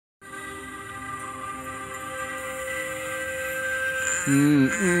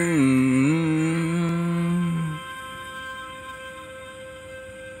Mm-mm.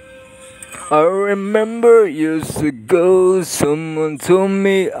 I remember years ago, someone told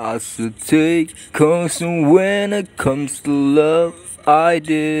me I should take caution when it comes to love. I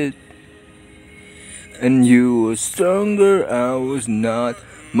did, and you were stronger. I was not.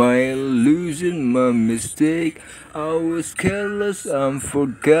 My illusion, my mistake. I was careless, I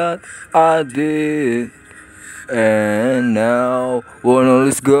forgot I did. And now, when all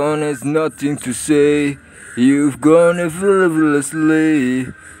is gone, there's nothing to say. You've gone effortlessly.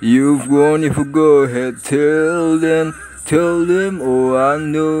 You've gone, if you go ahead, tell them, oh, I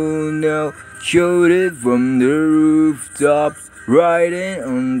know now. Showed it from the rooftop, riding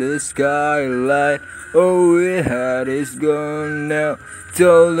on the skyline. All we had is gone now.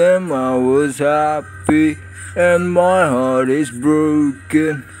 Tell them I was happy, and my heart is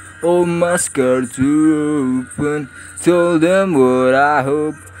broken. All my scars are open. Told them what I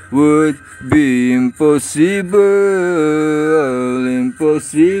hope would be impossible,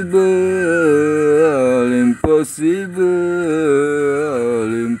 impossible, impossible,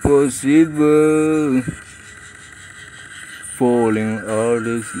 impossible. Falling out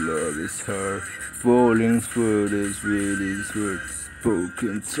is love is hurt. Falling for this really hurt.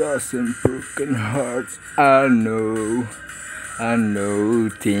 Broken trust and broken hearts. I know,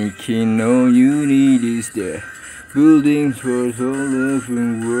 thinking all you need is there. Building towards all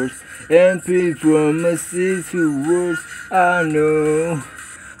loving words, empty promises to words. I know,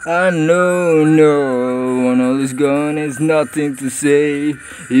 no. When all is gone, there's nothing to say.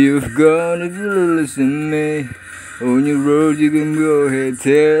 You've gone if you listen to me. On your road, you can go ahead,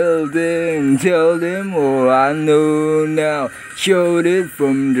 tell them, oh, I know now. Showed it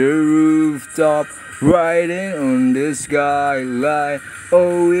from the rooftop, riding on the skyline.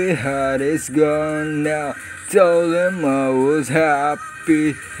 All we had is gone now. Tell them I was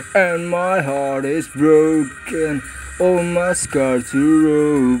happy, and my heart is broken. All my scars are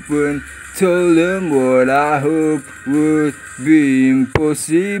open. Told them what I hope would be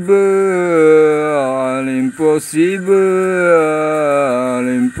impossible, impossible,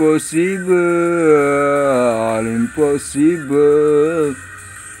 impossible, impossible.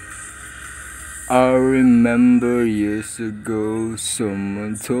 I remember years ago,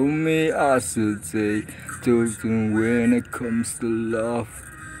 someone told me I should take caution when it comes to love.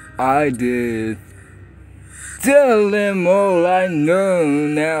 I did. Tell them all I know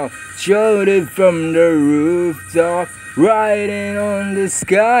now. Showed it from the rooftop, riding on the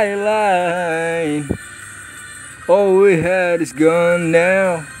skyline. All we had is gone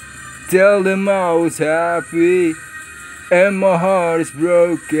now. Tell them I was happy, and my heart is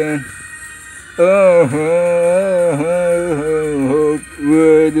broken. Hope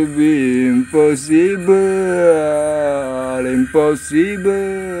would be impossible, impossible,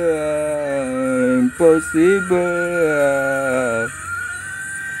 impossible,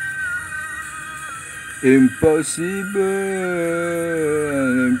 impossible,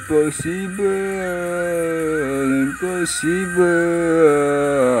 impossible,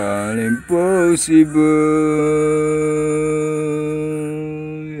 impossible, impossible.